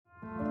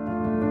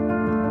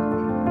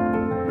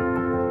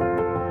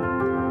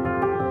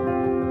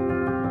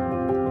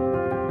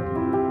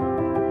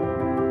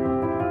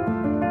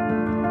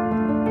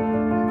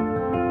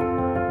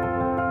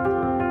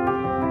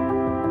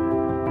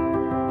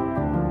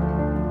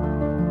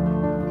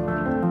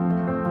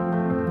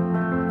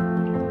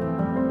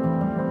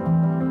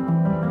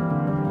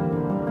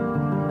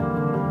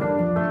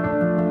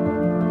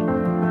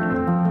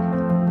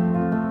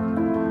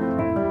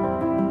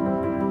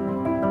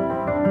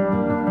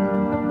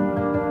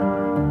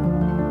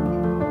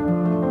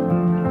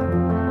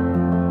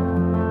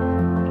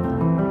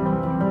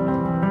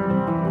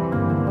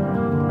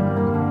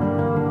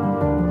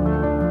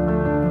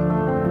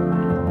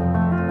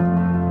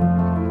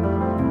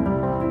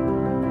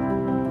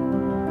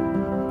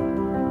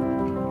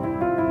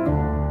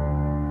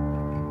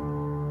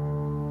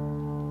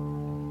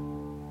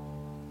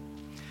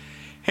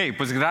Hey,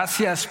 pues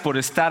gracias por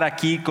estar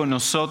aquí con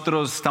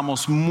nosotros.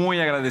 Estamos muy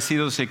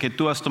agradecidos de que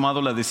tú has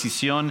tomado la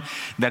decisión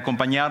de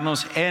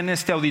acompañarnos en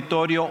este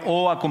auditorio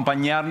o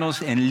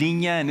acompañarnos en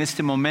línea en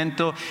este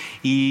momento,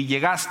 y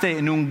llegaste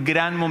en un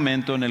gran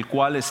momento en el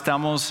cual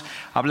estamos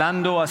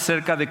hablando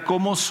acerca de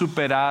cómo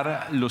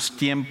superar los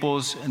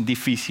tiempos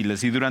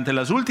difíciles. Y durante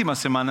las últimas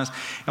semanas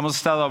hemos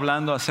estado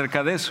hablando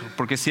acerca de eso,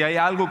 porque si hay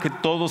algo que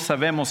todos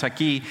sabemos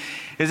aquí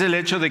es el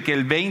hecho de que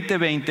el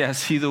 2020 ha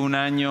sido un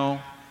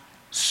año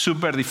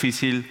súper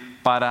difícil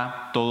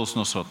para todos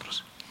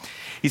nosotros.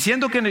 Y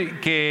siendo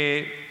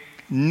que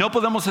no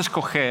podemos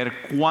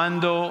escoger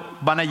cuándo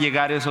van a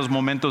llegar esos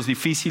momentos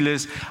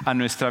difíciles a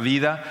nuestra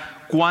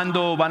vida,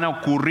 cuándo van a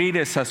ocurrir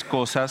esas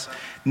cosas,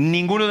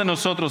 ninguno de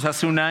nosotros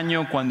hace un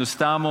año, cuando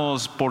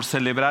estábamos por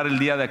celebrar el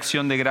Día de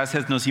Acción de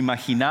Gracias, nos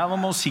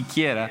imaginábamos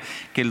siquiera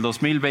que el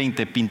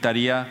 2020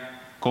 pintaría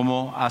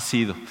como ha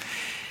sido.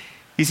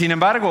 Y sin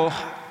embargo,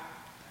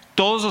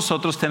 todos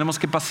nosotros tenemos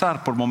que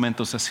pasar por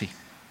momentos así.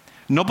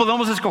 No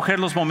podemos escoger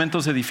los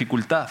momentos de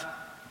dificultad,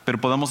 pero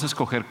podemos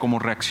escoger cómo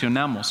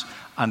reaccionamos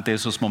ante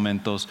esos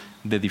momentos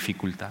de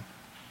dificultad.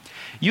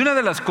 Y una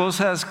de las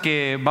cosas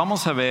que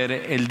vamos a ver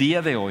el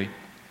día de hoy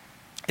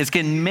es que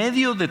en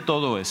medio de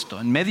todo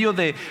esto, en medio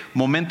de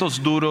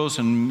momentos duros,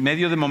 en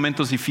medio de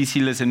momentos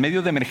difíciles, en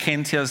medio de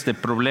emergencias, de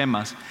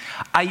problemas,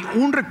 hay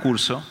un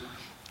recurso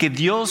que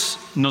Dios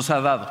nos ha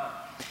dado.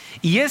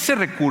 Y ese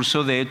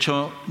recurso, de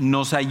hecho,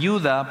 nos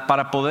ayuda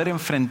para poder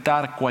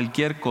enfrentar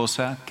cualquier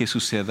cosa que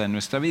suceda en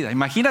nuestra vida.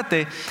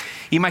 Imagínate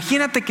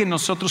que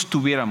nosotros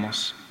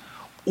tuviéramos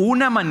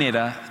una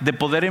manera de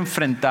poder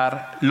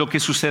enfrentar lo que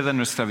suceda en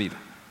nuestra vida.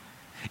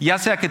 Ya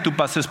sea que tú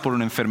pases por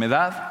una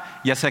enfermedad,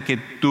 ya sea que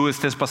tú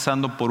estés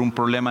pasando por un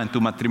problema en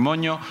tu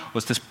matrimonio, o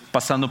estés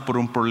pasando por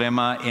un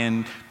problema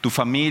en tu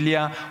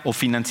familia, o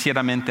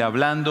financieramente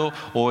hablando,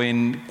 o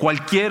en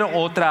cualquier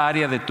otra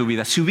área de tu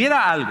vida. Si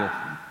hubiera algo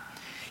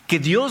que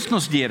Dios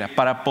nos diera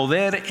para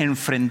poder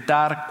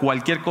enfrentar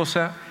cualquier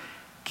cosa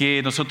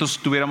que nosotros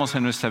tuviéramos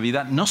en nuestra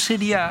vida, ¿no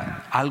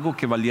sería algo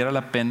que valiera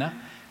la pena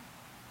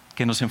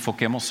que nos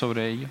enfoquemos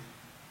sobre ello?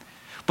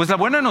 Pues la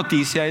buena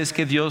noticia es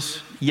que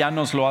Dios ya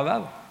nos lo ha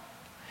dado.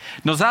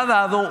 Nos ha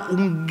dado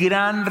un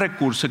gran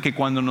recurso que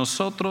cuando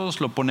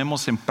nosotros lo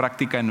ponemos en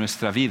práctica en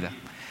nuestra vida,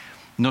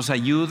 nos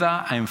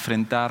ayuda a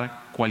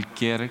enfrentar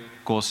cualquier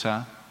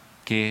cosa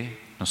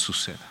que nos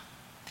suceda.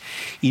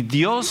 Y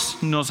Dios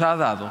nos ha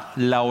dado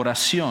la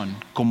oración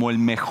como el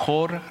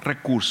mejor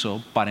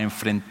recurso para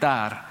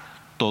enfrentar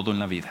todo en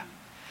la vida.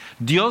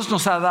 Dios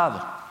nos ha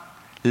dado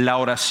la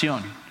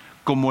oración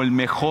como el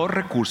mejor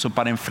recurso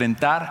para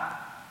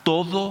enfrentar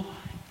todo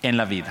en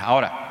la vida.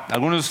 Ahora,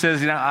 algunos de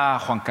ustedes dirán,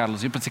 Juan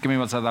Carlos, yo pensé que me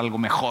ibas a dar algo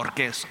mejor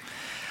que eso.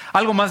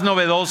 Algo más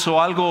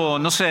novedoso, algo,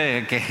 no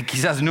sé, que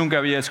quizás nunca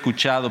había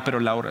escuchado, pero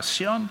la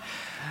oración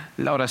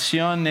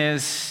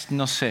es,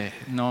 no sé,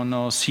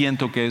 no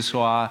siento que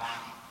eso ha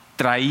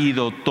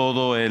traído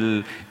todo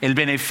el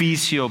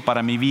beneficio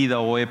para mi vida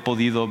o he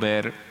podido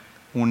ver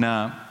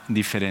una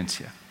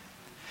diferencia.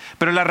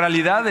 Pero la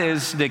realidad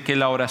es de que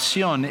la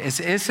oración es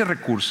ese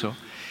recurso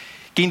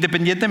que,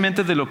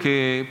 independientemente de lo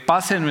que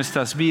pase en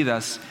nuestras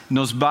vidas,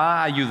 nos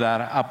va a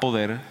ayudar a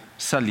poder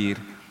salir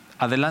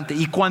adelante.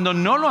 Y cuando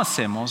no lo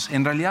hacemos,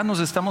 en realidad nos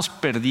estamos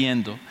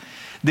perdiendo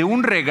de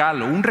un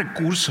regalo, un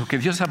recurso que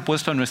Dios ha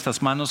puesto en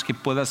nuestras manos que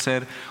puede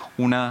hacer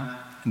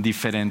una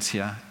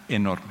diferencia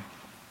enorme.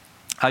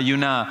 Hay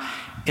una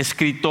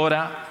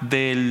escritora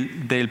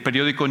del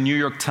periódico New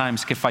York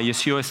Times que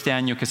falleció este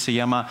año, que se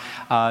llama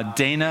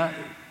Dana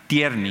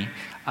Tierney.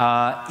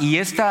 Y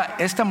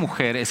esta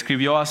mujer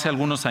escribió hace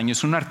algunos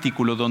años un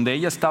artículo donde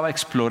ella estaba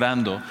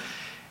explorando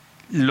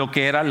lo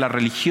que era la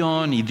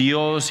religión y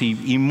Dios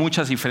y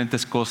muchas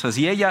diferentes cosas.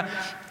 Y ella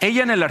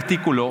en el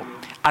artículo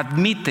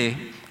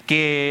admite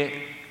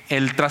que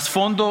el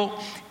trasfondo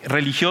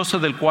religioso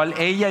del cual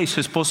ella y su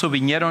esposo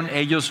vinieron,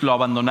 ellos lo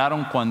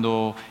abandonaron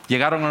cuando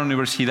llegaron a la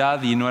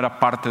universidad y no era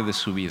parte de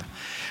su vida.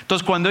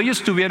 Entonces, cuando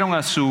ellos tuvieron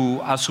a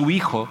su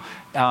hijo,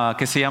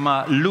 que se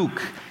llama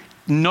Luke,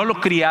 no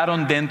lo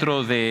criaron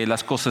dentro de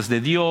las cosas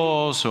de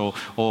Dios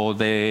o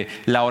de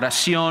la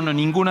oración o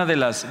ninguna de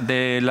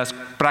las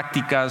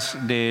prácticas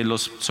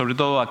sobre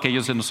todo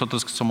aquellos de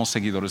nosotros que somos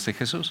seguidores de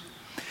Jesús.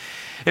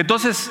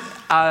 Entonces,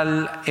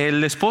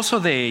 el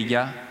esposo de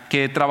ella,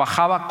 que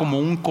trabajaba como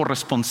un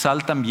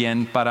corresponsal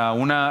también para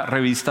una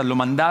revista, lo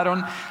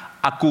mandaron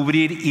a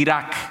cubrir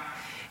Irak.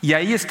 Y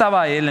ahí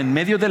estaba él en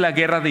medio de la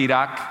guerra de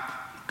Irak,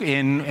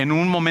 en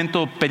un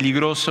momento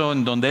peligroso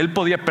en donde él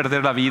podía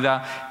perder la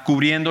vida,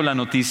 cubriendo la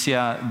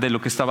noticia de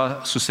lo que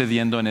estaba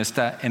sucediendo en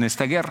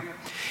esta guerra.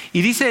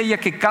 Y dice ella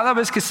que cada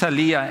vez que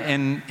salía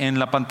en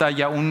la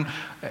pantalla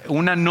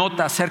una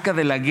nota acerca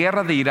de la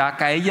guerra de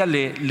Irak, a ella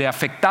le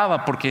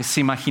afectaba porque se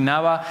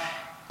imaginaba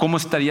cómo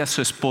estaría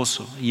su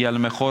esposo y a lo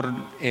mejor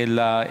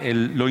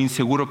lo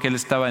inseguro que él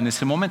estaba en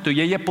ese momento.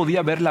 Y ella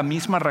podía ver la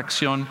misma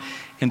reacción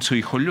en su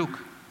hijo Luke.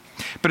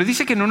 Pero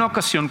dice que en una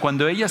ocasión,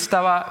 cuando ella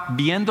estaba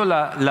viendo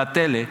la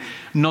tele,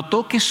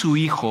 notó que su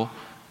hijo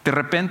de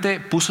repente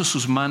puso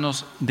sus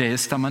manos de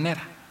esta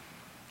manera.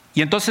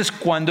 Y entonces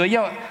cuando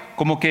ella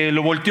como que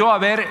lo volteó a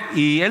ver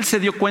y él se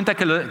dio cuenta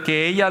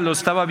que ella lo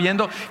estaba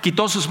viendo,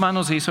 quitó sus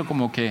manos e hizo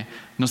como que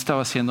no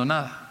estaba haciendo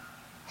nada.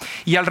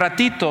 Y al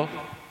ratito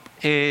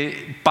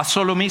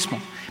pasó lo mismo.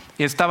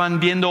 Estaban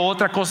viendo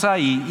otra cosa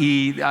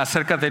y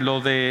acerca de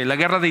lo de la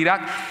guerra de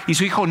Irak, y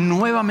su hijo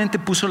nuevamente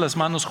puso las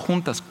manos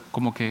juntas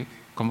como que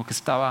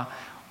estaba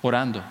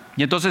orando.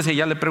 Y entonces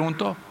ella le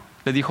preguntó,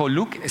 le dijo: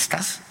 Luke,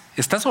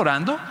 ¿estás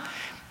orando?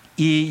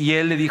 Y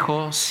él le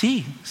dijo: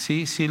 sí,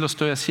 lo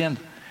estoy haciendo.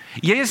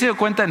 Y ella se dio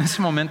cuenta en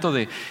ese momento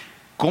de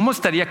cómo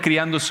estaría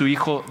criando su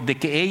hijo, de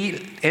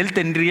que él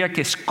tendría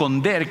que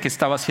esconder que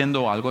estaba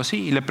haciendo algo así.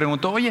 Y le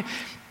preguntó: oye,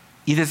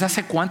 ¿y desde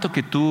hace cuánto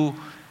que tú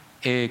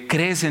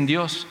crees en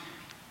Dios?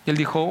 Y él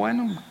dijo: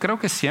 bueno, creo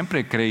que siempre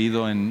he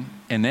creído en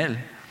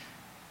Él.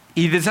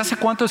 ¿Y desde hace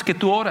cuánto es que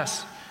tú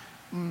oras?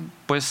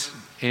 Pues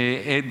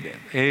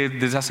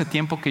desde hace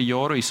tiempo que yo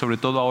oro, y sobre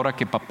todo ahora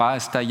que papá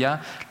está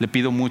allá, le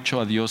pido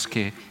mucho a Dios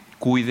que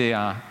cuide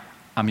a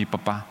mi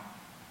papá.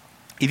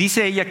 Y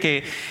dice ella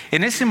que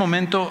en ese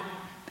momento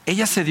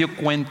ella se dio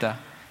cuenta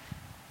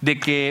de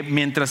que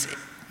mientras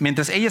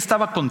ella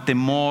estaba con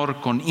temor,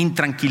 con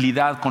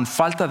intranquilidad, con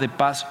falta de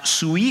paz,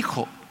 su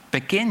hijo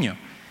pequeño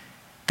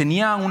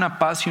tenía una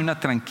paz y una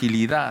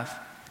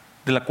tranquilidad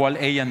de la cual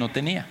ella no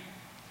tenía,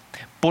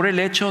 por el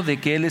hecho de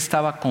que él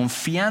estaba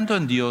confiando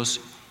en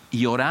Dios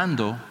y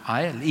orando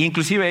a Él. E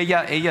inclusive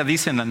ella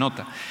dice en la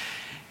nota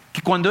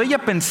que cuando ella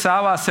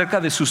pensaba acerca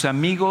de sus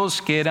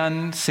amigos que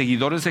eran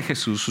seguidores de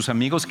Jesús, sus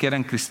amigos que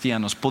eran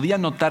cristianos, podía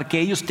notar que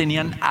ellos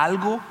tenían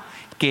algo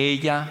que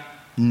ella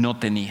no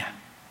tenía.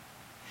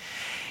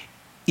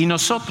 Y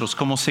nosotros,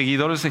 como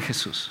seguidores de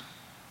Jesús,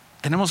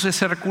 tenemos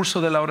ese recurso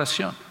de la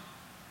oración.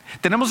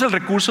 Tenemos el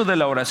recurso de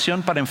la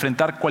oración para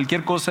enfrentar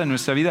cualquier cosa en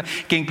nuestra vida,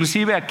 que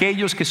inclusive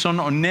aquellos que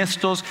son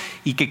honestos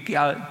y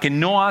que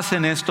no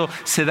hacen esto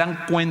se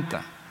dan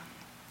cuenta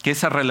que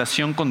esa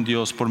relación con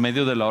Dios por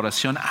medio de la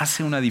oración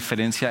hace una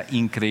diferencia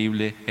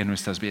increíble en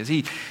nuestras vidas.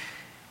 Y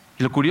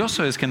lo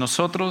curioso es que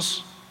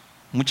nosotros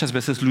muchas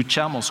veces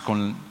luchamos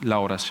con la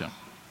oración.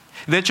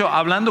 De hecho,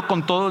 hablando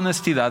con toda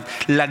honestidad,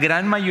 la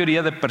gran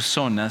mayoría de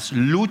personas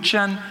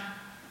luchan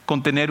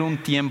con tener un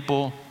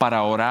tiempo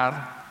para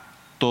orar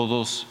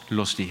todos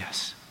los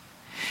días.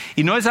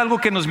 Y no es algo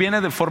que nos viene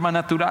de forma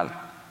natural.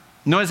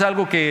 No es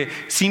algo que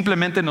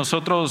simplemente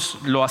nosotros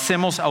lo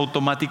hacemos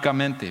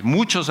automáticamente.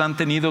 Muchos han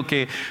tenido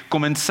que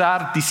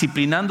comenzar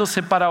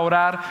disciplinándose para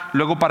orar,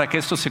 luego para que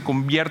esto se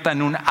convierta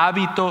en un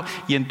hábito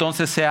y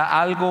entonces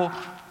sea algo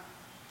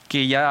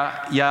que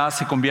ya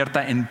se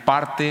convierta en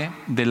parte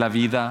de la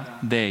vida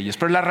de ellos.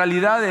 Pero la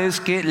realidad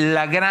es que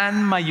la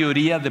gran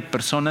mayoría de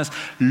personas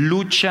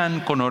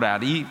luchan con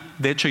orar. Y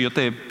de hecho yo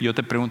te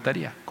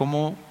preguntaría,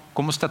 ¿cómo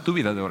está tu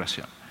vida de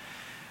oración?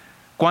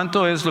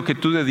 ¿Cuánto es lo que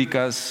tú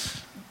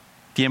dedicas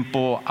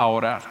tiempo a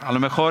orar? A lo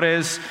mejor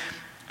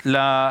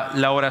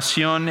la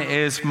oración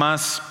es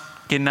más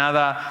que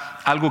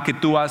nada algo que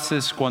tú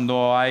haces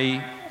cuando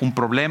hay un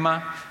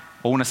problema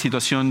o una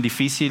situación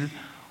difícil.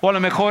 O a lo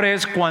mejor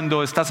es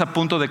cuando estás a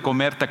punto de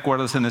comer, te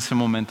acuerdas en ese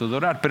momento de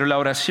orar. Pero la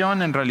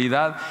oración en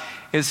realidad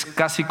es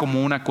casi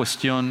como una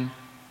cuestión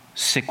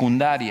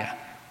secundaria.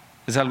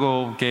 Es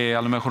algo que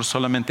a lo mejor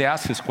solamente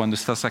haces cuando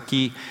estás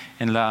aquí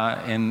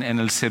en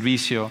el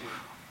servicio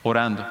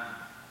orando.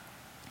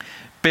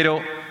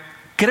 Pero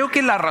creo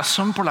que la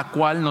razón por la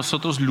cual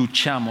nosotros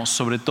luchamos,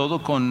 sobre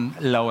todo con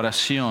la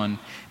oración,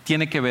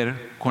 tiene que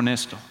ver con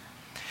esto.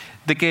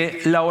 De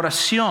que la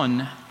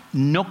oración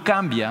no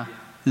cambia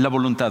la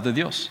voluntad de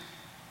Dios,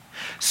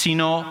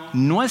 sino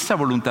nuestra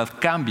voluntad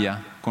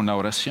cambia con la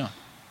oración.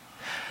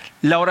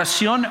 La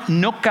oración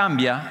no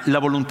cambia la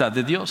voluntad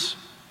de Dios,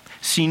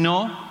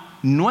 sino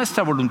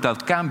nuestra voluntad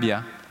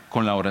cambia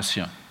con la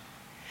oración.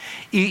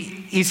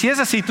 Y si es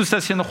así, tú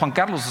estás diciendo: Juan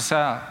Carlos, o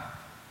sea,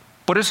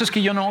 por eso es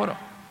que yo no oro.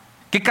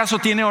 ¿Qué caso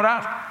tiene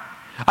orar?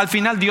 Al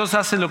final Dios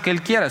hace lo que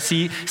Él quiera.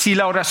 Si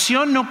la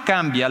oración no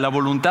cambia la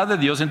voluntad de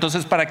Dios,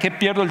 entonces ¿para qué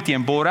pierdo el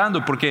tiempo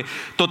orando? Porque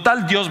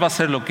total Dios va a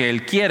hacer lo que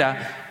Él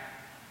quiera,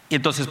 y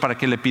entonces ¿para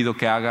qué le pido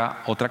que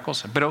haga otra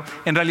cosa? Pero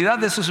en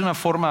realidad eso es una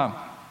forma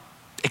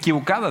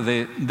equivocada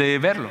de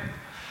verlo.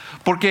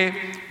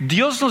 Porque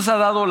Dios nos ha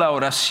dado la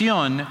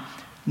oración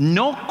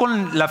no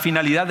con la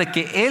finalidad de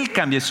que Él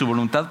cambie su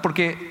voluntad,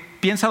 porque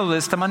piénsalo de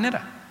esta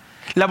manera: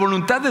 la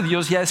voluntad de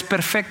Dios ya es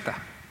perfecta.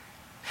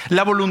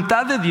 La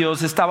voluntad de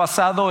Dios está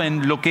basado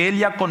en lo que Él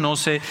ya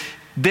conoce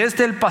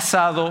desde el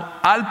pasado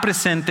al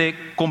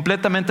presente,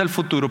 completamente al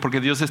futuro, porque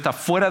Dios está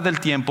fuera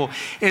del tiempo.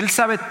 Él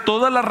sabe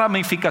todas las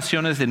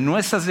ramificaciones de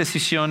nuestras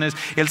decisiones.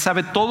 Él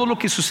sabe todo lo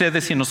que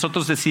sucede si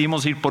nosotros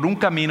decidimos ir por un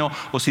camino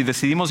o si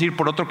decidimos ir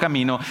por otro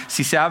camino,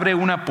 si se abre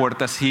una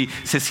puerta, si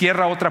se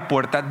cierra otra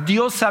puerta.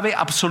 Dios sabe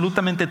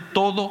absolutamente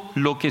todo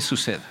lo que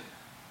sucede.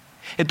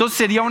 Entonces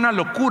sería una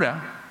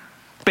locura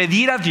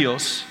pedir a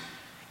Dios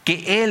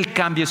que Él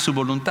cambie su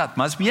voluntad.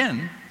 Más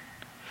bien,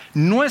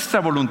 nuestra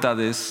voluntad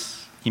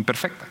es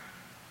imperfecta.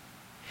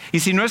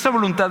 Y si nuestra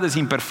voluntad es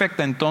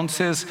imperfecta,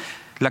 entonces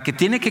la que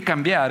tiene que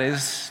cambiar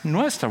es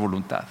nuestra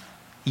voluntad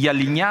y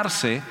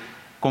alinearse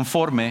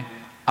conforme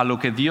a lo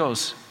que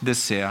Dios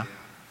desea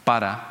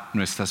para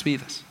nuestras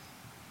vidas.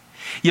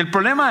 Y el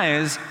problema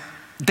es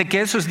de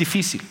que eso es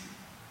difícil,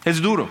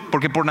 es duro,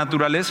 porque por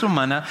naturaleza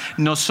humana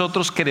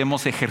nosotros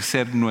queremos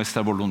ejercer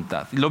nuestra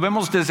voluntad. Lo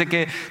vemos desde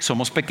que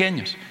somos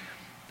pequeños.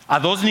 A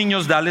dos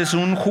niños dales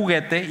un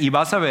juguete y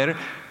vas a ver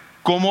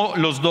cómo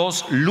los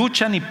dos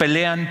luchan y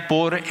pelean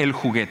por el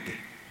juguete.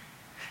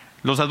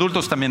 Los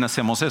adultos también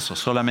hacemos eso,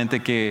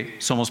 solamente que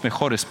somos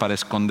mejores para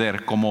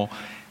esconder cómo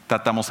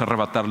tratamos de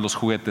arrebatar los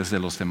juguetes de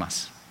los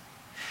demás.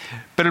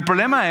 Pero el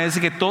problema es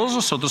que todos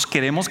nosotros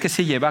queremos que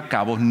se lleve a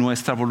cabo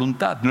nuestra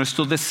voluntad,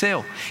 nuestro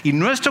deseo. Y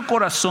nuestro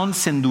corazón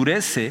se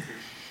endurece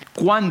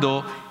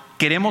cuando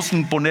queremos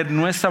imponer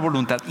nuestra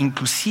voluntad,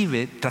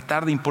 inclusive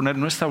tratar de imponer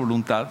nuestra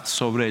voluntad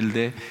sobre el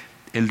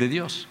de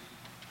Dios.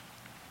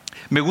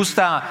 Me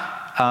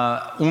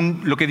gusta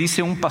lo que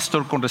dice un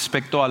pastor con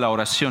respecto a la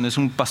oración. Es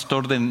un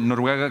pastor de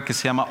Noruega que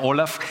se llama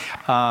Olaf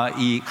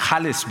y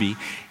Hallesby.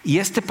 Y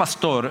este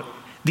pastor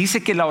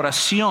dice que la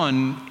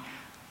oración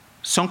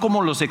son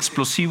como los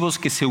explosivos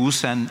que se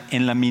usan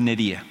en la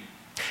minería.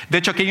 De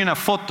hecho, aquí hay una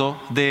foto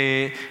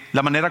de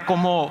la manera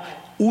como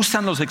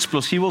usan los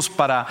explosivos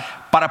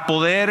para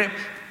poder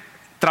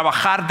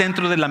trabajar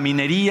dentro de la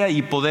minería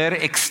y poder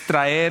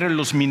extraer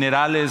los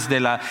minerales de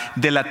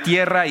la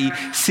tierra. Y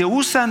se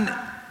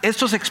usan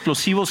estos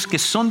explosivos que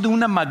son de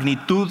una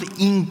magnitud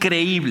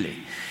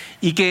increíble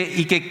y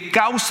que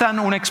causan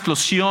una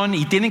explosión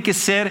y tienen que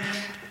ser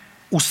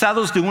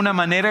usados de una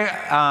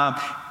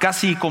manera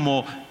casi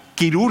como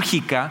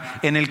quirúrgica,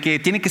 en el que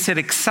tiene que ser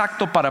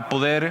exacto para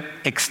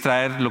poder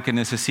extraer lo que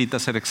necesita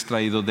ser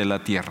extraído de la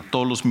tierra,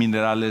 todos los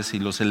minerales y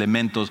los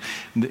elementos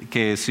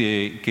que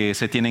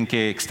se tienen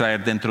que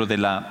extraer dentro de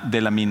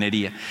la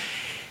minería.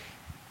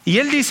 Y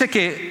él dice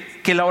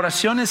que la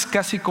oración es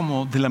casi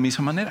como de la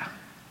misma manera.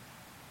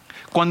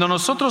 Cuando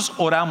nosotros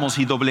oramos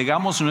y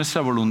doblegamos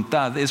nuestra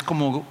voluntad, es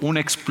como un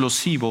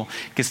explosivo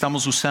que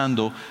estamos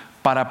usando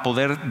para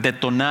poder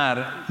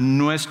detonar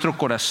nuestro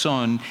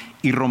corazón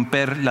y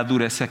romper la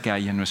dureza que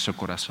hay en nuestro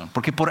corazón.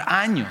 Porque por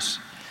años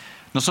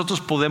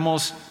nosotros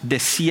podemos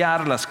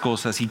desear las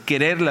cosas y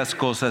querer las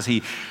cosas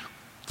y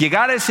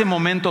llegar a ese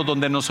momento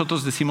donde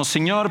nosotros decimos: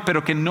 Señor,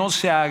 pero que no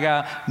se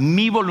haga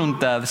mi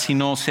voluntad,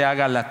 sino se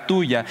haga la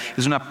tuya.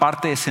 Es una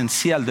parte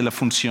esencial de la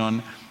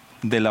función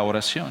de la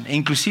oración. E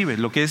inclusive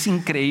lo que es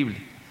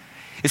increíble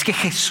es que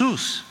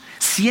Jesús,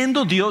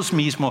 siendo Dios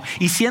mismo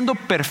y siendo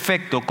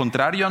perfecto,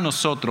 contrario a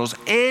nosotros,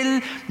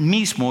 Él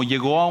mismo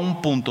llegó a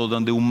un punto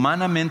donde,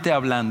 humanamente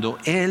hablando,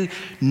 Él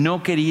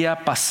no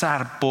quería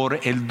pasar por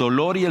el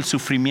dolor y el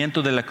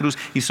sufrimiento de la cruz,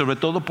 y sobre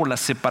todo por la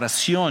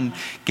separación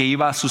que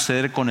iba a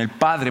suceder con el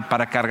Padre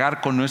para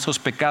cargar con nuestros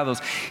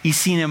pecados. Y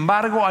sin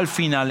embargo, al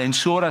final, en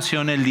su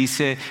oración, Él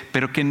dice: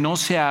 pero que no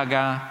se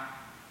haga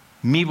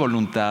mi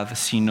voluntad,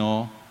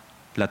 sino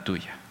la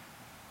tuya.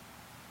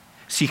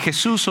 Si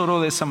Jesús oró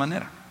de esa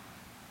manera,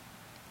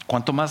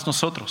 ¿cuánto más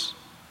nosotros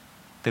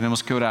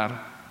tenemos que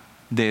orar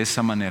de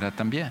esa manera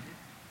también?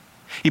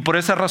 Y por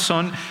esa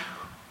razón,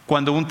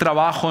 cuando un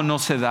trabajo no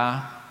se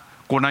da,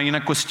 cuando hay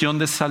una cuestión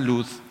de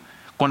salud,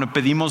 cuando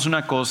pedimos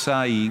una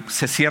cosa y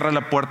se cierra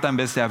la puerta en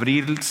vez de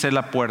abrirse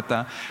la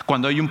puerta,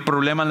 cuando hay un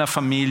problema en la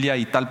familia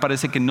y tal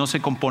parece que no se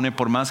compone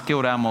por más que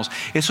oramos,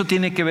 eso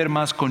tiene que ver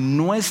más con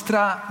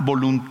nuestra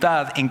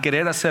voluntad en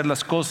querer hacer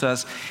las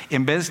cosas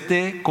en vez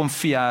de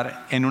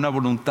confiar en una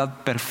voluntad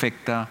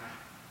perfecta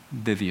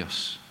de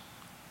Dios.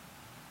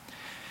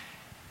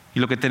 Y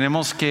lo que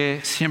tenemos que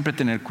siempre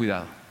tener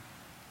cuidado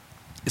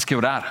es que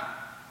orar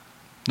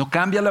no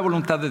cambia la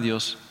voluntad de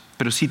Dios,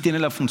 pero sí tiene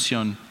la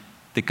función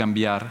de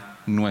cambiar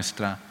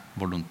nuestra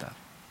voluntad.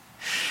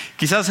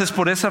 Quizás es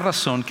por esa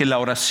razón que la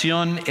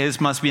oración es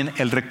más bien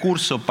el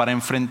recurso para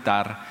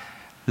enfrentar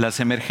las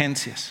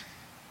emergencias.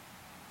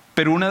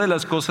 Pero una de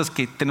las cosas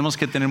que tenemos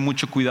que tener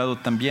mucho cuidado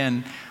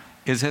también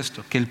es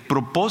esto: que el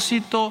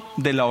propósito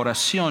de la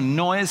oración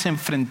no es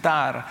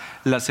enfrentar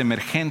las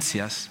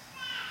emergencias,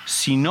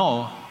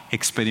 sino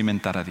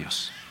experimentar a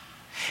Dios.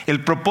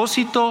 El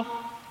propósito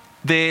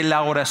de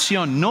la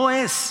oración no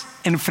es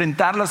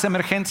enfrentar las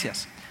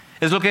emergencias.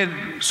 Es lo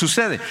que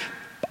sucede.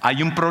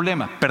 Hay un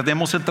problema,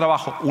 perdemos el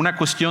trabajo, una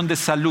cuestión de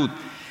salud,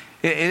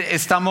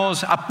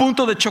 estamos a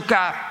punto de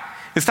chocar,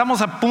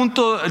 estamos a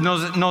punto,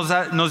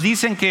 nos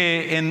dicen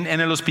que en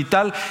el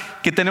hospital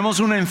que tenemos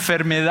una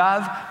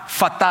enfermedad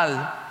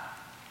fatal.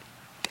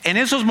 En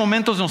esos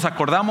momentos nos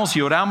acordamos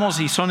y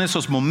oramos, y son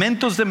esos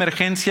momentos de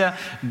emergencia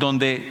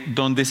donde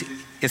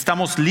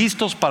estamos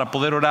listos para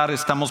poder orar,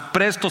 estamos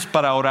prestos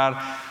para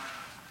orar.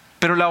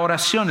 Pero la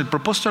oración, el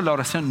propósito de la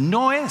oración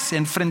no es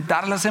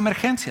enfrentar las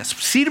emergencias.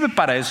 Sirve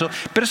para eso,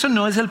 pero eso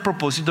no es el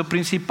propósito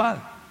principal.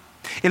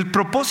 El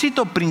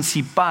propósito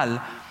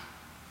principal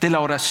de la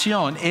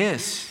oración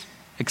es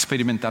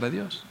experimentar a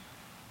Dios.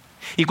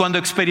 Y cuando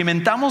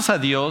experimentamos a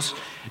Dios,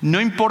 no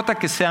importa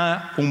que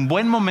sea un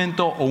buen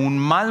momento o un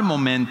mal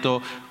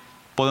momento,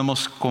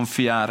 podemos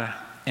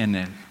confiar en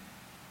Él.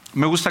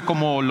 Me gusta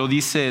como lo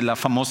dice la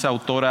famosa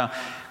autora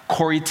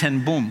Corrie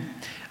ten Boom.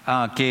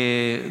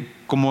 que,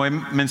 como he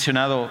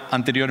mencionado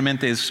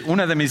anteriormente, es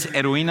una de mis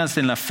heroínas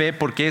en la fe,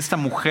 porque esta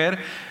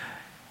mujer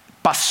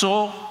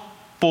pasó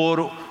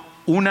por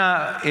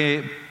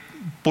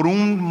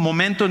un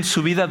momento en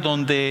su vida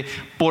donde,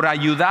 por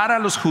ayudar a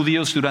los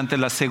judíos durante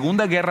la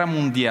Segunda Guerra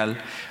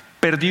Mundial,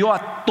 perdió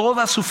a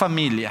toda su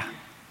familia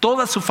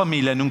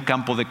en un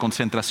campo de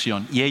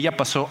concentración. Y ella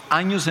pasó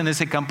años en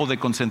ese campo de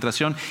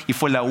concentración y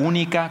fue la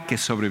única que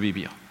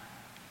sobrevivió.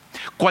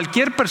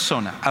 Cualquier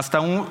persona, hasta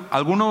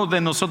alguno de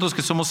nosotros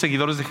que somos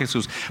seguidores de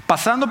Jesús,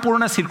 pasando por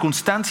una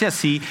circunstancia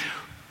así,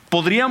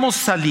 podríamos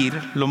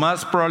salir, lo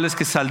más probable es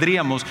que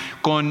saldríamos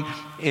con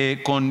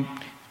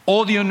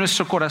odio en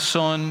nuestro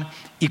corazón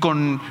y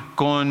con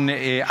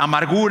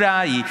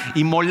amargura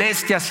y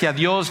molestia hacia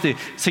Dios.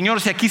 Señor,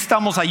 si aquí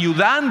estamos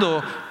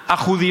ayudando a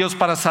judíos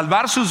para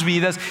salvar sus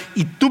vidas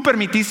y tú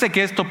permitiste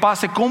que esto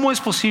pase, ¿cómo es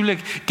posible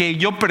que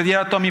yo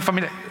perdiera a toda mi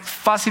familia?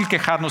 Fácil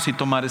quejarnos y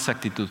tomar esa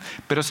actitud,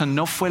 pero esa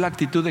no fue la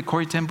actitud de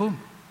Corrie ten Boom.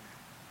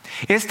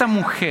 Esta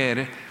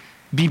mujer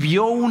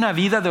vivió una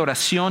vida de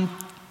oración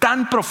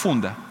tan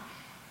profunda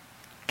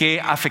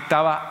que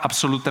afectaba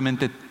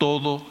absolutamente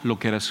todo lo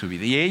que era su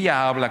vida. Y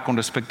ella habla con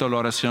respecto a la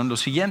oración lo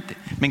siguiente.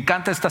 Me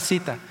encanta esta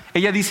cita.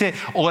 Ella dice: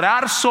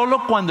 orar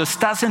solo cuando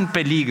estás en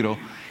peligro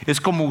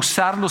es como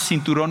usar los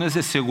cinturones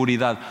de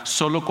seguridad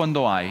solo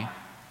cuando hay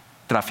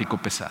tráfico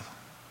pesado.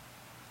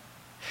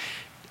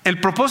 El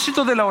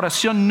propósito de la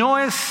oración no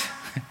es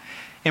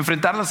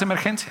enfrentar las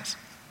emergencias.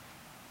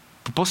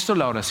 El propósito de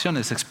la oración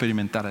es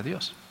experimentar a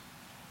Dios.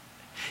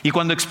 Y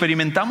cuando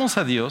experimentamos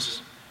a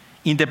Dios,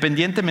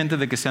 independientemente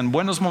de que sean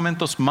buenos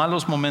momentos,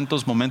 malos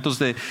momentos, momentos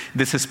de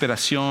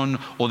desesperación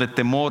o de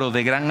temor o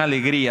de gran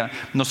alegría,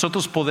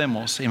 nosotros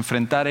podemos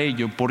enfrentar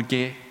ello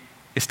porque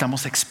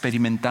estamos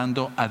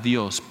experimentando a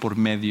Dios por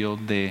medio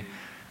de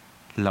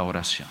la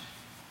oración.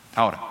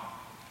 Ahora,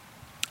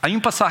 hay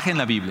un pasaje en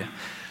la Biblia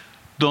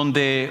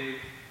donde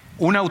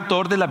un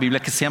autor de la Biblia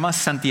que se llama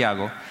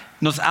Santiago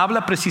nos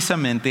habla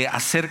precisamente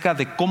acerca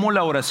de cómo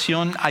la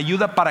oración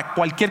ayuda para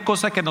cualquier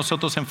cosa que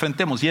nosotros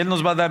enfrentemos. Y él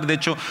nos va a dar, de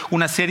hecho,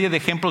 una serie de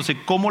ejemplos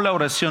de cómo la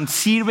oración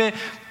sirve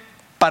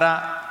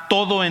para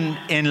todo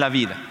en la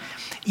vida.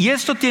 Y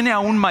esto tiene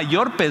aún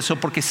mayor peso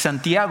porque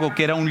Santiago,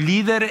 que era un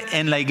líder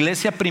en la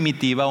iglesia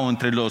primitiva o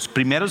entre los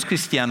primeros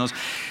cristianos,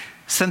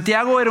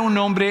 Santiago era un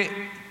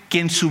hombre que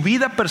en su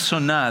vida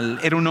personal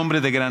era un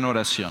hombre de gran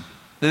oración.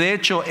 De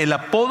hecho, el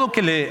apodo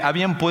que le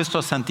habían puesto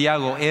a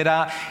Santiago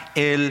era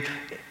el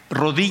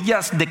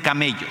rodillas de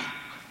camello.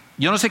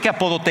 Yo no sé qué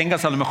apodo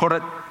tengas, a lo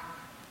mejor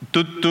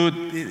tú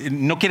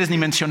no quieres ni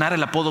mencionar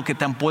el apodo que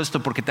te han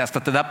puesto porque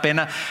hasta te da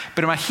pena,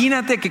 pero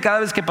imagínate que cada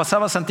vez que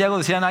pasaba Santiago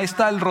decían: ahí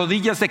está el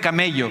rodillas de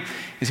camello.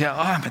 Y decía: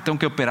 me tengo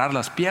que operar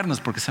las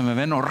piernas porque se me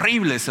ven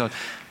horribles.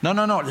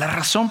 No, la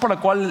razón por la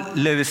cual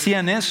le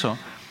decían eso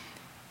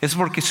es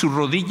porque sus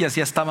rodillas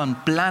ya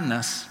estaban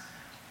planas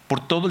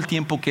por todo el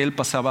tiempo que él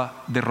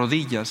pasaba de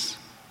rodillas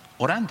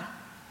orando.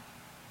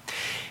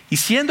 Y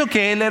siendo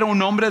que él era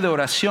un hombre de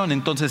oración,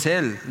 entonces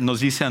él nos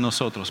dice a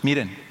nosotros: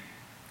 miren,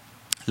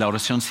 la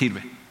oración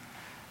sirve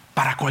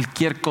para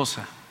cualquier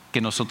cosa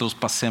que nosotros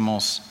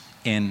pasemos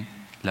en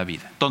la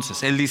vida.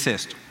 Entonces, él dice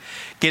esto,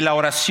 que la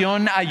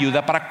oración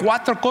ayuda para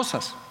 4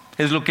 cosas.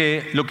 Es lo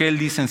que él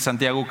dice en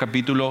Santiago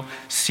capítulo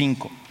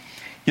 5.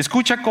 Y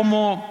escucha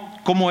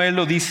cómo él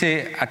lo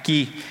dice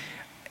aquí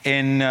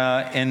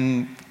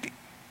en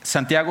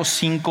Santiago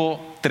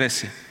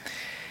 5:13.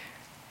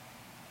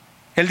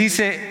 Él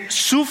dice: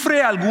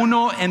 ¿sufre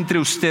alguno entre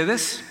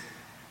ustedes?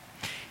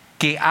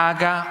 Que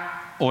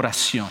haga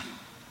oración.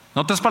 En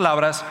otras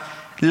palabras,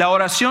 la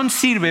oración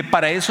sirve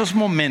para esos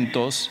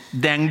momentos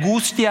de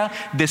angustia,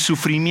 de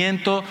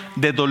sufrimiento,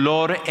 de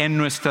dolor en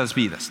nuestras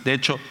vidas. De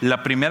hecho,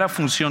 la primera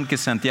función que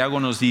Santiago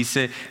nos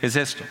dice es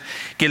esto: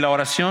 que la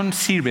oración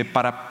sirve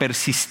para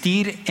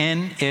persistir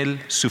en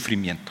el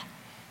sufrimiento.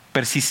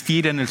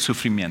 Persistir en el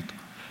sufrimiento.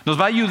 Nos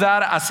va a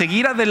ayudar a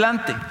seguir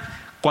adelante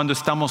cuando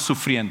estamos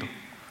sufriendo.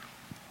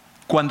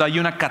 Cuando hay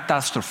una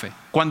catástrofe,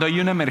 cuando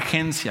hay una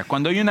emergencia,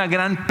 cuando hay una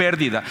gran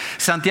pérdida.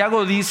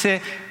 Santiago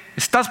dice: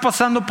 estás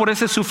pasando por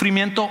ese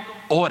sufrimiento,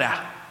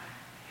 ora.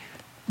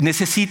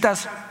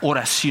 Necesitas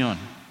oración.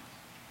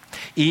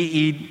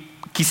 Y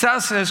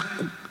quizás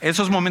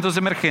esos momentos de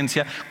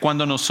emergencia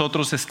cuando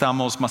nosotros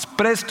estamos más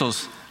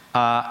prestos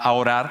a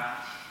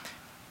orar.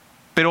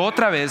 Pero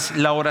otra vez,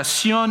 la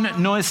oración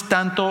no es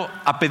tanto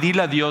a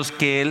pedirle a Dios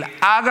que Él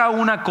haga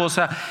una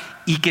cosa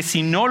y que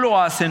si no lo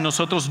hace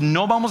nosotros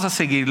no vamos a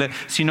seguirle,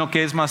 sino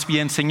que es más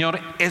bien: Señor,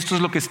 esto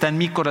es lo que está en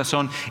mi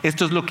corazón,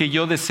 esto es lo que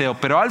yo deseo,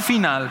 pero al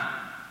final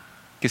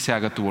que se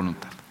haga tu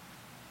voluntad.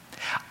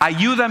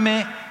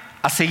 Ayúdame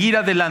a seguir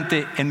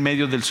adelante en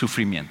medio del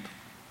sufrimiento.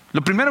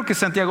 Lo primero que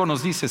Santiago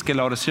nos dice es que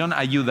la oración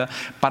ayuda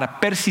para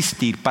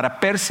persistir,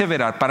 para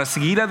perseverar, para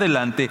seguir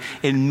adelante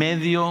en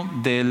medio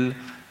del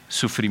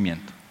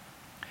sufrimiento.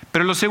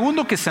 Pero lo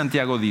segundo que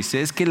Santiago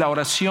dice es que la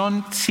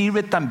oración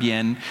sirve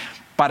también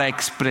para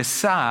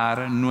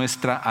expresar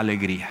nuestra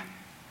alegría.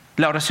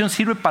 La oración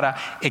sirve para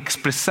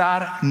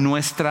expresar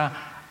nuestra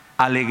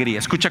alegría.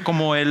 Escucha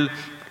cómo él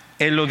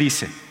lo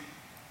dice.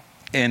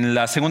 en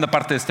la segunda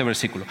parte de este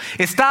versículo.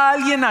 ¿Está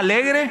alguien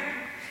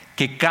alegre?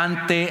 Que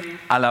cante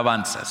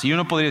alabanzas. Y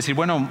uno podría decir,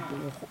 bueno,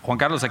 Juan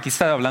Carlos, aquí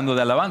está hablando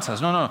de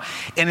alabanzas. No.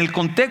 En el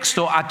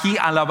contexto, aquí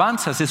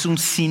alabanzas es un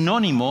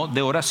sinónimo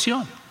de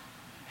oración.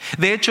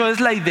 De hecho,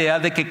 es la idea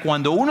de que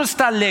cuando uno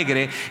está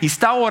alegre y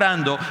está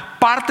orando,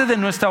 parte de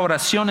nuestra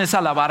oración es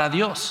alabar a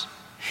Dios.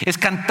 Es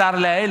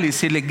cantarle a Él y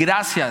decirle,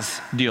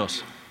 gracias,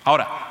 Dios.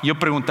 Ahora, yo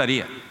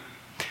preguntaría,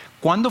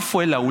 ¿cuándo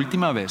fue la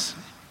última vez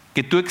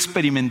que tú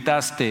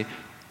experimentaste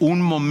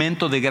un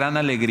momento de gran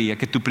alegría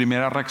que tu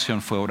primera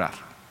reacción fue orar?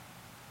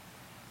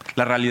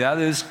 La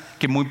realidad es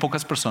que muy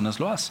pocas personas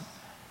lo hacen.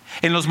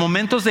 En los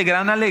momentos de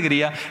gran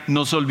alegría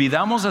nos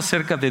olvidamos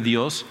acerca de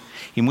Dios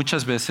y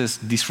muchas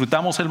veces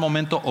disfrutamos el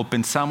momento o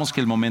pensamos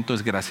que el momento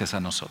es gracias a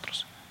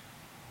nosotros.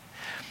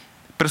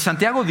 Pero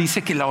Santiago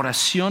dice que la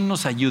oración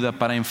nos ayuda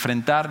para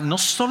enfrentar no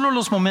solo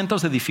los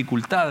momentos de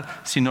dificultad,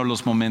 sino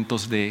los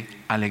momentos de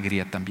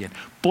alegría también.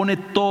 Pone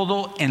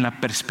todo en la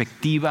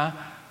perspectiva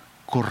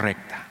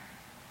correcta.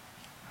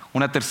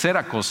 Una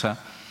tercera cosa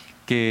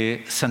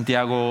que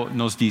Santiago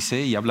nos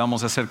dice, y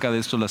hablamos acerca de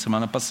esto la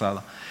semana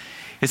pasada,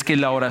 es que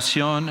la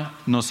oración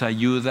nos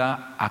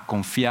ayuda a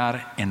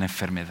confiar en la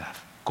enfermedad.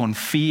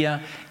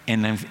 Confía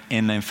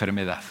en la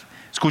enfermedad.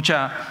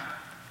 Escucha,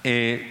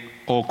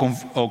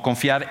 o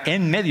confiar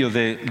en medio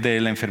de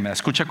la enfermedad.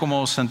 Escucha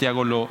cómo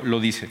Santiago lo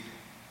dice.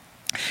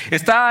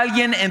 ¿Está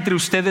alguien entre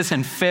ustedes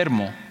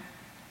enfermo?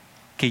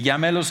 Que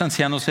llame a los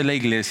ancianos de la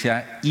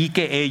iglesia y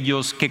que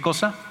ellos, ¿qué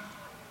cosa?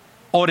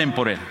 Oren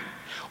por él,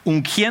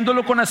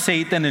 ungiéndolo con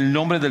aceite en el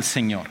nombre del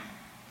Señor.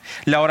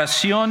 La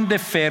oración de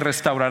fe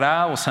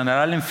restaurará o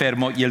sanará al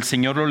enfermo y el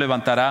Señor lo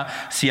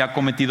levantará. Si ha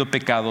cometido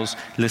pecados,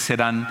 le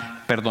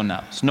serán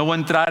perdonados. No voy a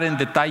entrar en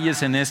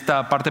detalles en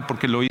esta parte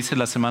porque lo hice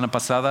la semana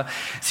pasada.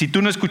 Si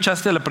tú no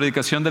escuchaste la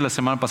predicación de la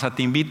semana pasada,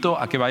 te invito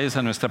a que vayas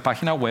a nuestra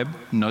página web.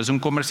 No es un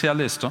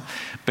comercial esto,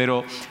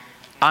 pero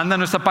anda a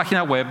nuestra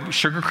página web,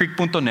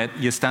 sugarcreek.net,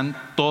 y están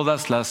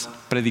todas las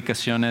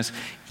predicaciones,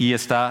 y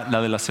está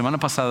la de la semana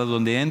pasada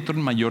donde entro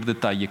en mayor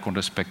detalle con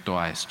respecto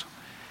a esto.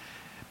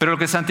 Pero lo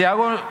que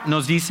Santiago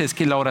nos dice es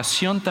que la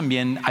oración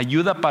también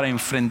ayuda para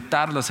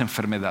enfrentar las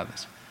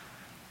enfermedades.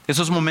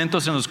 Esos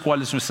momentos en los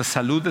cuales nuestra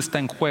salud está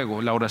en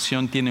juego, la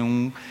oración tiene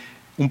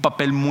un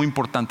papel muy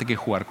importante que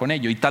jugar con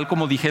ello. Y tal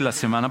como dije la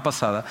semana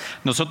pasada,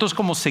 nosotros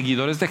como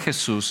seguidores de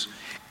Jesús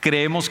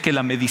creemos que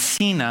la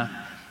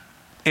medicina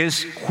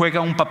juega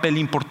un papel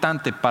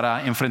importante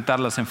para enfrentar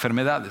las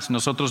enfermedades.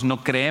 Nosotros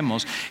no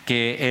creemos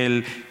que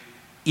el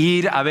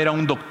ir a ver a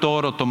un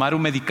doctor o tomar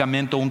un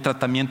medicamento o un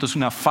tratamiento es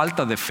una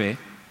falta de fe,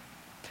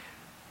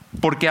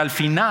 porque al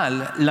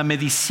final la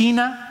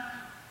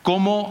medicina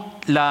como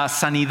la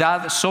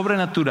sanidad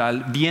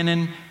sobrenatural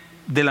vienen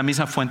de la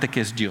misma fuente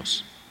que es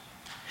Dios.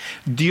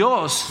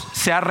 Dios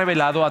se ha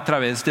revelado a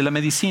través de la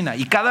medicina,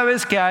 y cada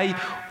vez que hay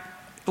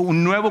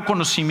un nuevo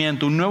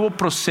conocimiento, un nuevo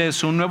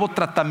proceso, un nuevo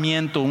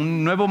tratamiento,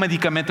 un nuevo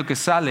medicamento que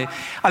sale,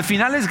 al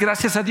final es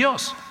gracias a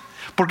Dios.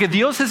 Porque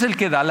Dios es el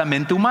que da la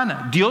mente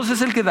humana, Dios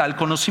es el que da el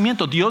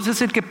conocimiento, Dios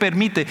es el que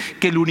permite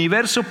que el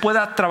universo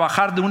pueda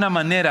trabajar de una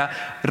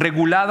manera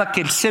regulada,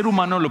 que el ser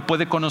humano lo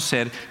puede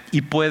conocer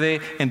y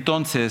puede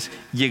entonces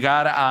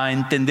llegar a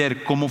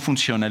entender cómo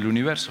funciona el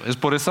universo. Es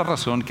por esa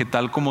razón que,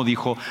 tal como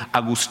dijo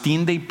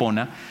Agustín de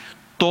Hipona,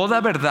 toda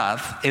verdad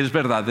es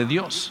verdad de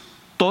Dios.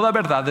 Toda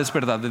verdad es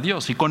verdad de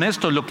Dios. Y con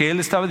esto lo que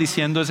él estaba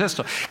diciendo es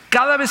esto: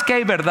 cada vez que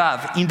hay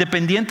verdad,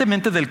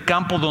 independientemente del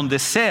campo donde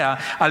sea,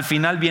 al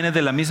final viene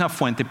de la misma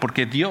fuente,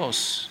 porque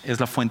Dios es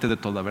la fuente de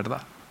toda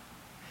verdad.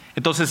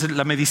 Entonces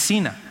la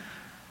medicina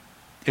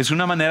es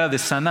una manera de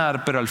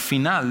sanar, pero al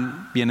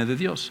final viene de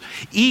Dios.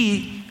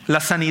 Y la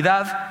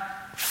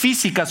sanidad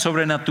física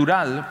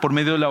sobrenatural por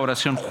medio de la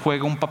oración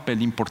juega un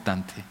papel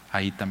importante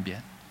ahí también.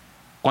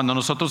 Cuando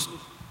nosotros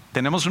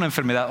tenemos una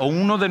enfermedad o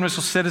uno de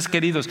nuestros seres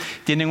queridos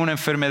tiene una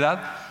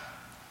enfermedad,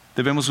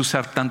 debemos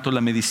usar tanto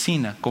la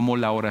medicina como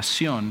la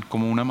oración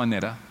como una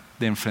manera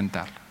de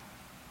enfrentarla.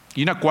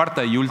 Y una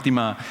cuarta y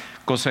última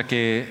cosa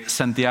que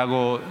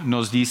Santiago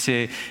nos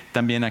dice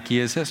también aquí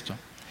es esto,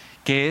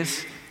 que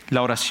es: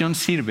 la oración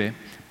sirve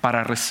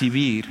para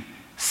recibir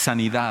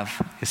sanidad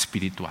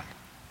espiritual.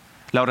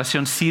 La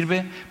oración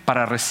sirve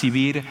para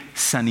recibir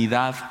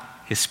sanidad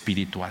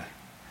espiritual.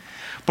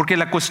 Porque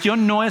la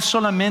cuestión no es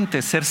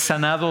solamente ser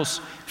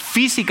sanados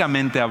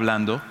físicamente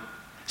hablando,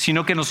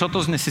 sino que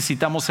nosotros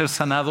necesitamos ser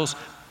sanados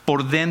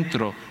por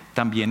dentro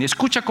también. Y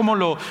escucha cómo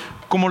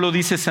lo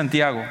dice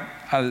Santiago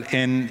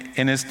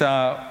en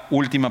esta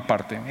última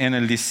parte, en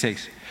el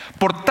 16.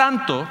 Por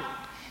tanto,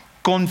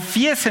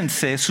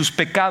 confiésense sus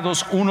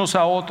pecados unos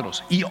a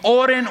otros y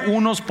oren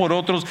unos por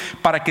otros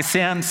para que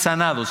sean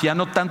sanados, ya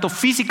no tanto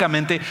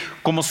físicamente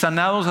como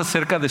sanados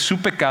acerca de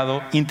su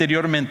pecado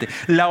interiormente.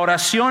 La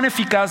oración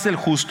eficaz del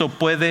justo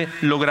puede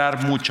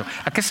lograr mucho.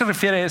 ¿A qué se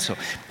refiere eso?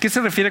 ¿Qué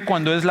se refiere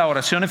cuando es la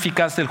oración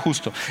eficaz del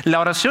justo? La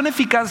oración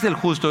eficaz del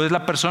justo es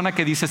la persona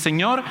que dice: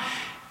 Señor,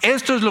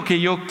 esto es lo que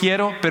yo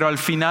quiero, pero al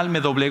final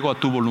me doblego a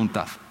tu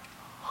voluntad.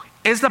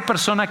 Es la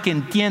persona que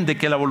entiende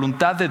que la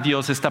voluntad de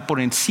Dios está por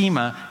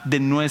encima de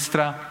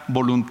nuestra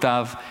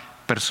voluntad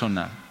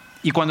personal.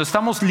 Y cuando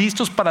estamos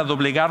listos para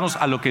doblegarnos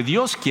a lo que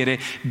Dios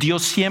quiere,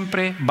 Dios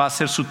siempre va a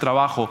hacer su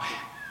trabajo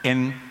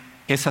en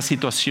esa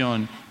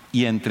situación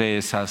y entre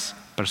esas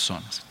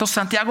personas. Entonces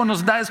Santiago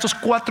nos da estos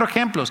 4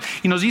 ejemplos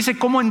y nos dice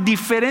cómo en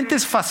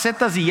diferentes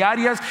facetas y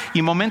áreas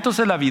y momentos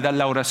de la vida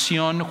la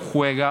oración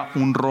juega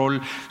un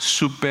rol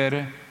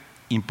súper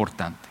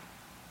importante.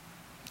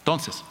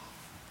 Entonces,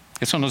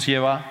 eso nos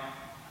lleva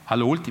a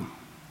lo último.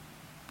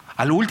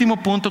 Al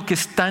último punto que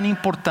es tan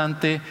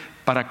importante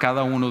para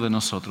cada uno de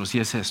nosotros, y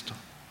es esto: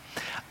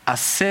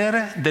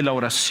 hacer de la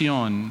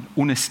oración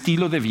un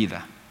estilo de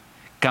vida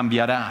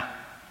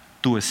cambiará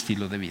tu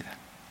estilo de vida.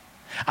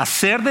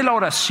 Hacer de la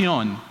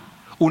oración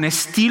un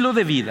estilo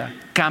de vida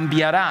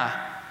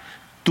cambiará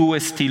tu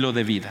estilo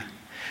de vida.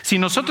 Si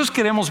nosotros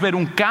queremos ver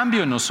un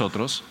cambio en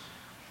nosotros,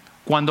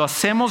 cuando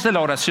hacemos de la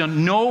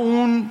oración no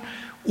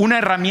una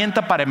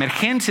herramienta para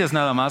emergencias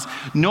nada más,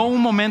 no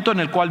un momento en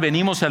el cual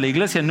venimos a la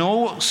iglesia,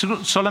 no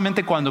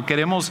solamente cuando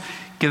queremos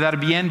quedar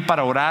bien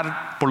para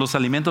orar por los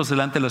alimentos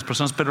delante de las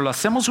personas, pero lo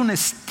hacemos un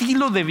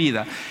estilo de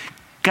vida,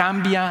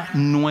 cambia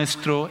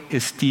nuestro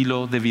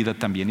estilo de vida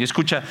también. Y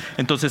escucha,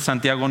 entonces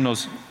Santiago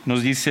nos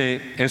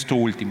dice esto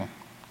último.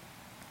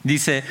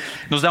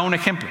 Nos da un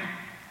ejemplo.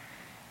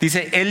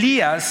 Dice,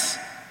 Elías,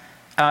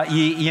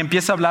 y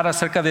empieza a hablar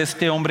acerca de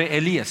este hombre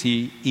Elías.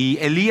 Y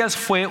Elías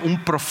fue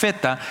un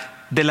profeta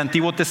del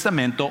Antiguo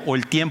Testamento o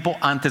el tiempo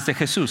antes de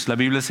Jesús. La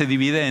Biblia se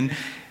divide en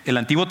el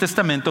Antiguo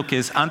Testamento, que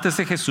es antes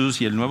de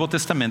Jesús, y el Nuevo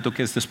Testamento,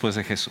 que es después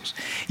de Jesús.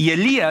 Y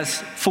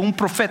Elías fue un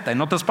profeta,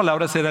 en otras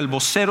palabras era el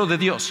vocero de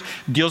Dios.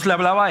 Dios le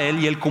hablaba a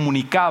él y él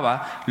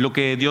comunicaba lo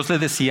que Dios le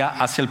decía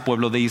hacia el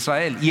pueblo de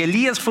Israel. Y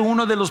Elías fue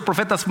uno de los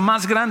profetas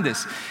más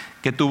grandes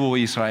que tuvo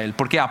Israel,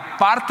 porque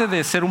aparte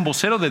de ser un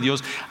vocero de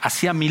Dios,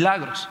 hacía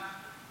milagros.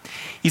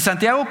 Y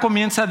Santiago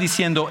comienza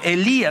diciendo,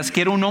 Elías,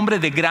 que era un hombre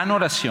de gran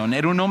oración,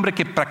 era un hombre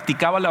que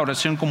practicaba la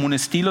oración como un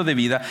estilo de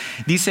vida,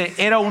 dice,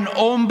 era un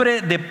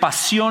hombre de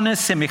pasiones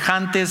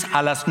semejantes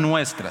a las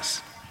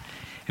nuestras.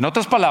 En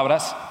otras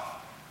palabras,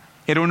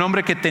 era un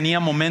hombre que tenía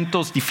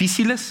momentos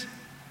difíciles,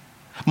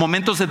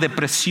 momentos de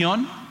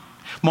depresión,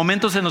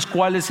 momentos en los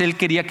cuales él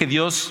quería que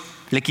Dios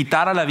le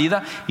quitara la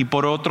vida, y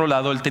por otro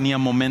lado él tenía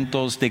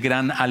momentos de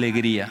gran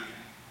alegría,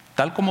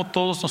 tal como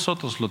todos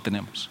nosotros lo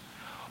tenemos.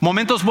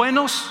 Momentos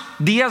buenos,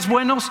 días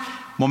buenos,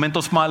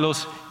 momentos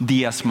malos,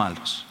 días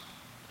malos.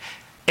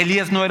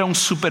 Elías no era un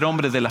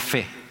superhombre de la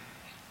fe,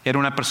 era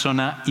una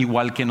persona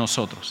igual que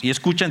nosotros. Y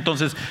escucha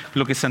entonces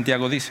lo que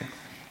Santiago dice.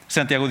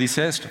 Santiago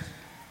dice esto: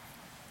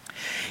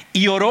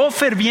 y oró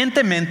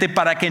fervientemente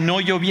para que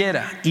no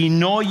lloviera, y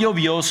no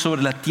llovió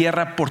sobre la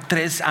tierra por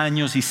 3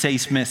 años y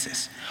 6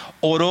 meses.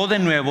 Oró de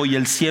nuevo y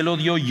el cielo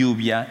dio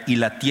lluvia y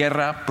la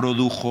tierra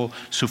produjo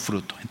su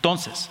fruto.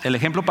 Entonces, el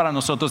ejemplo para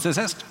nosotros es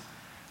esto: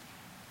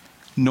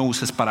 no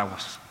uses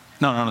paraguas.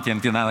 No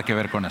tiene nada que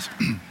ver con eso.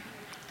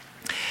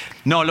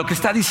 No, lo que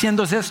está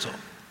diciendo es esto: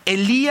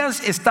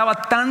 Elías estaba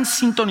tan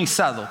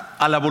sintonizado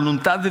a la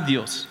voluntad de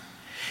Dios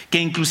que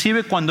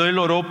inclusive cuando él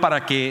oró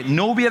para que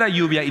no hubiera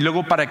lluvia y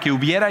luego para que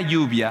hubiera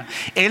lluvia,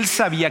 él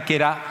sabía que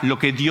era lo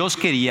que Dios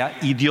quería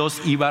y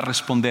Dios iba a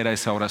responder a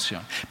esa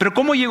oración. Pero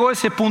 ¿cómo llegó a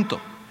ese punto?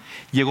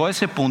 Llegó a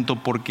ese punto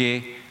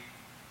porque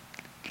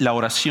la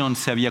oración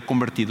se había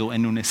convertido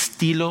en un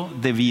estilo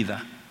de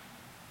vida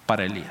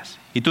para Elías.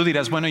 Y tú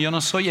dirás, bueno, yo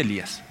no soy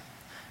Elías,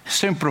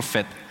 soy un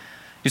profeta,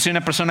 yo soy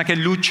una persona que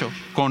lucho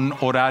con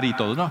orar y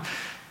todo. No,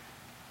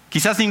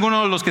 quizás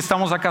ninguno de los que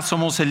estamos acá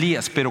somos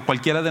Elías, pero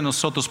cualquiera de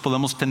nosotros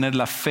podemos tener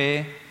la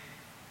fe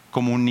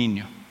como un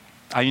niño.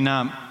 Hay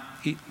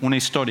una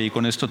historia, y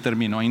con esto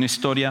termino. Hay una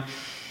historia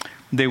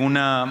de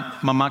una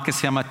mamá que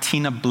se llama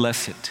Tina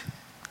Blessed,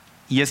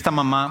 y esta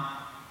mamá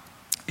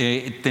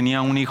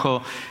tenía un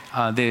hijo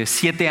de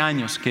 7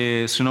 años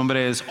que su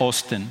nombre es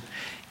Austin.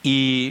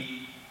 Y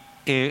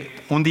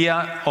un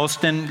día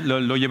Austin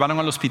lo llevaron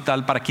al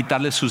hospital para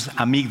quitarle sus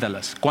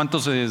amígdalas.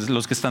 ¿Cuántos de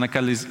los que están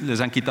acá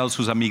les han quitado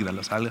sus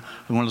amígdalas? ¿Algunos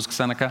de los que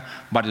están acá?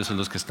 Varios de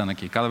los que están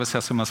aquí. Cada vez se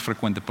hace más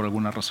frecuente por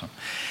alguna razón.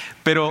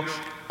 Pero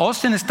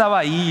Austin estaba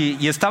ahí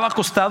y estaba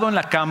acostado en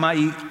la cama,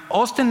 y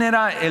Austin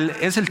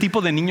es el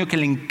tipo de niño que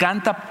le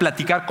encanta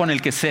platicar con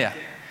el que sea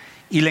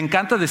y le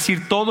encanta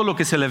decir todo lo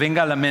que se le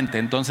venga a la mente.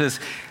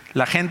 Entonces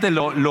la gente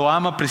lo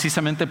ama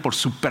precisamente por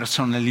su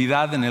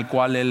personalidad en el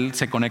cual él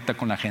se conecta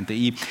con la gente.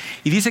 Y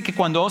dice que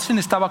cuando Austin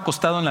estaba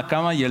acostado en la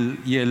cama y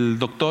el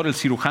doctor, el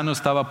cirujano,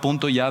 estaba a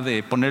punto ya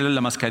de ponerle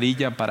la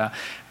mascarilla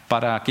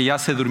para que ya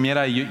se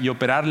durmiera y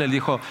operarle, le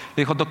dijo,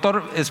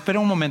 doctor, espera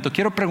un momento,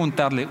 quiero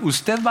preguntarle,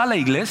 ¿usted va a la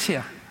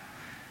iglesia?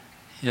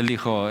 Y él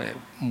dijo,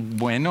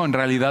 bueno, en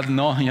realidad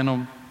no, yo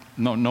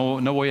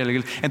no voy a la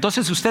iglesia.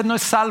 Entonces usted no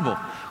es salvo,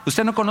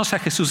 usted no conoce a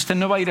Jesús, usted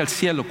no va a ir al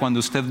cielo cuando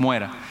usted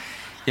muera.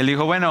 Y él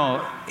dijo,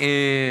 bueno,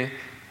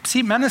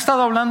 sí, me han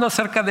estado hablando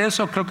acerca de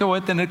eso, creo que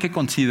voy a tener que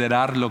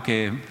considerar lo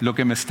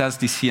que me estás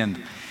diciendo.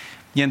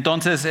 Y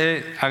entonces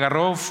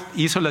agarró,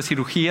 hizo la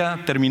cirugía,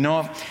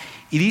 terminó,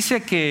 y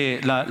dice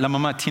que la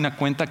mamá Tina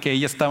cuenta que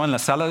ella estaba en la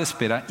sala de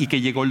espera y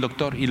que llegó el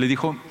doctor y le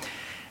dijo,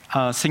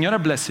 señora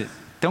Blessed,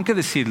 tengo que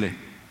decirle,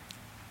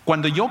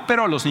 cuando yo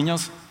opero a los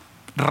niños,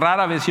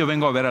 Rara vez yo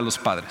vengo a ver a los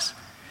padres,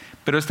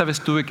 pero esta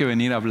vez tuve que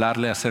venir a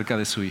hablarle acerca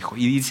de su hijo.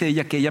 Y dice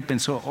ella que ella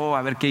pensó,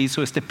 a ver qué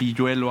hizo este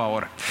pilluelo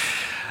ahora.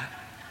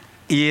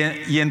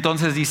 Y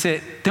entonces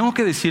dice, tengo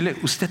que decirle,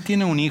 usted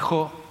tiene un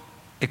hijo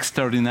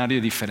extraordinario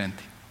y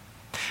diferente.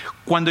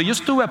 Cuando yo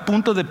estuve a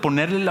punto de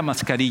ponerle la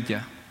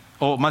mascarilla,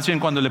 o más bien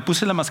cuando le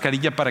puse la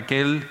mascarilla para que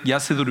él ya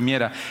se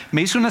durmiera,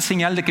 me hizo una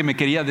señal de que me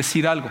quería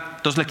decir algo.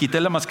 Entonces le quité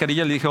la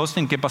mascarilla y le dije,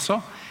 Austin, ¿qué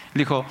pasó?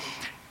 Le dijo,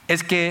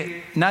 es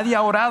que nadie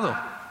ha orado.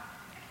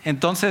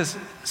 Entonces,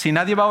 si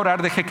nadie va a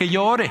orar, deje que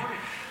yo ore.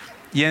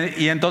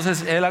 Y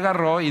entonces él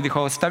agarró y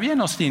dijo, está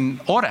bien, Austin,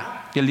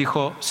 ora. Y él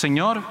dijo,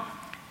 Señor,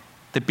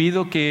 te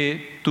pido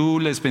que tú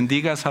les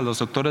bendigas a los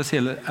doctores y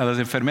a las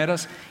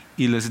enfermeras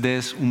y les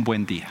des un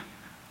buen día.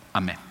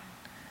 Amén.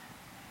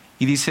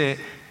 Y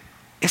dice,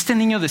 este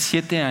niño de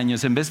 7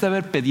 años, en vez de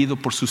haber pedido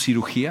por su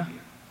cirugía,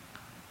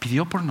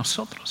 pidió por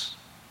nosotros.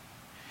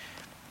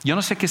 Yo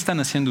no sé qué están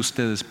haciendo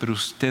ustedes, pero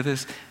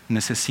ustedes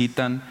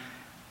necesitan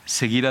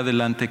seguir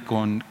adelante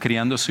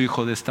criando a su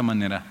hijo de esta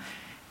manera.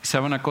 ¿Y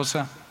sabe una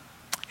cosa?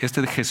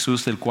 Este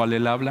Jesús del cual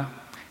él habla,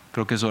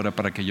 creo que es hora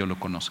para que yo lo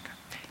conozca.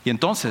 Y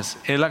entonces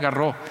él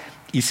agarró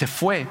y se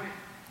fue.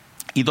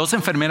 Y 2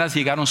 enfermeras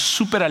llegaron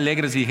súper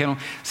alegres y dijeron,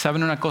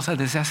 ¿saben una cosa?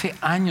 Desde hace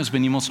años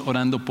venimos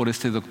orando por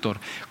este doctor,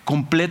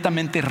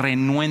 completamente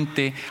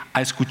renuente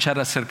a escuchar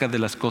acerca de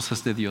las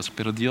cosas de Dios,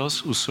 pero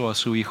Dios usó a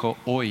su hijo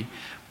hoy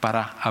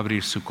para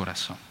abrir su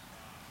corazón.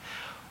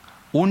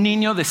 Un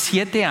niño de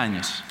 7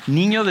 años,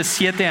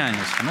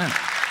 amén,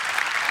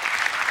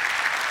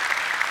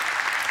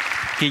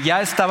 que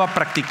ya estaba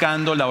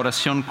practicando la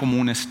oración como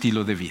un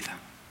estilo de vida.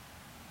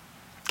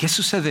 ¿Qué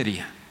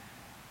sucedería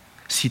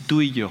si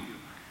tú y yo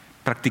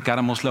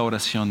practicáramos la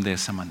oración de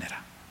esa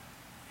manera?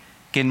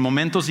 Que en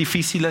momentos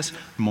difíciles,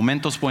 en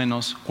momentos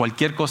buenos,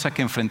 cualquier cosa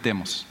que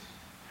enfrentemos,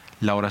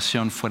 la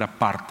oración fuera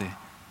parte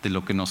de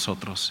lo que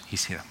nosotros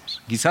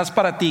hiciéramos. Quizás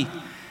para ti,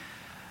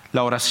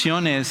 la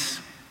oración es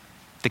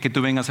de que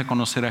tú vengas a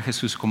conocer a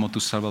Jesús como tu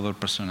Salvador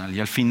personal. Y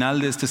al final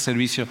de este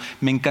servicio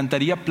me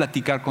encantaría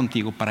platicar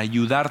contigo para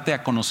ayudarte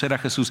a conocer a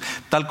Jesús,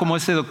 tal como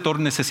ese doctor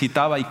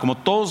necesitaba y como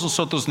todos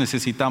nosotros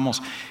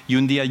necesitamos. Y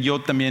un día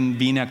yo también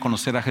vine a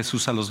conocer a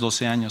Jesús a los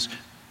 12 años.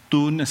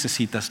 Tú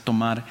necesitas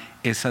tomar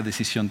esa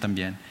decisión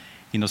también.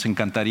 Y nos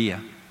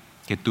encantaría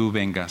que tú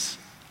vengas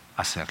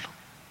a hacerlo.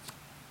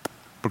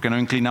 ¿Por qué no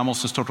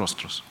inclinamos nuestros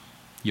rostros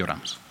y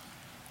oramos?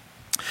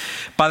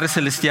 Padre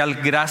Celestial,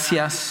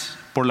 gracias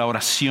por la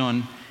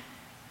oración,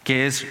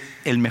 que es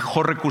el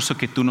mejor recurso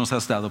que tú nos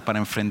has dado para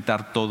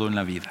enfrentar todo en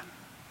la vida.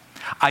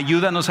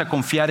 Ayúdanos a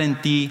confiar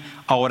en ti,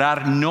 a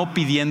orar no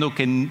pidiendo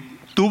que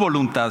tu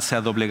voluntad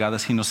sea doblegada,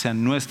 sino sea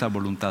nuestra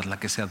voluntad la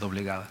que sea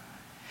doblegada.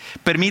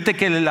 Permite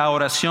que la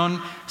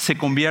oración se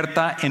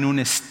convierta en un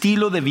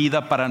estilo de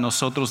vida para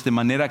nosotros, de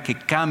manera que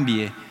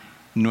cambie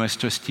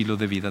nuestro estilo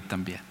de vida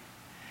también.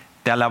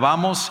 Te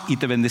alabamos y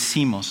te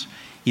bendecimos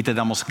y te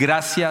damos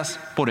gracias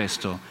por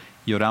esto.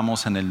 Y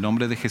oramos en el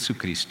nombre de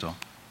Jesucristo.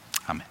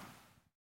 Amén.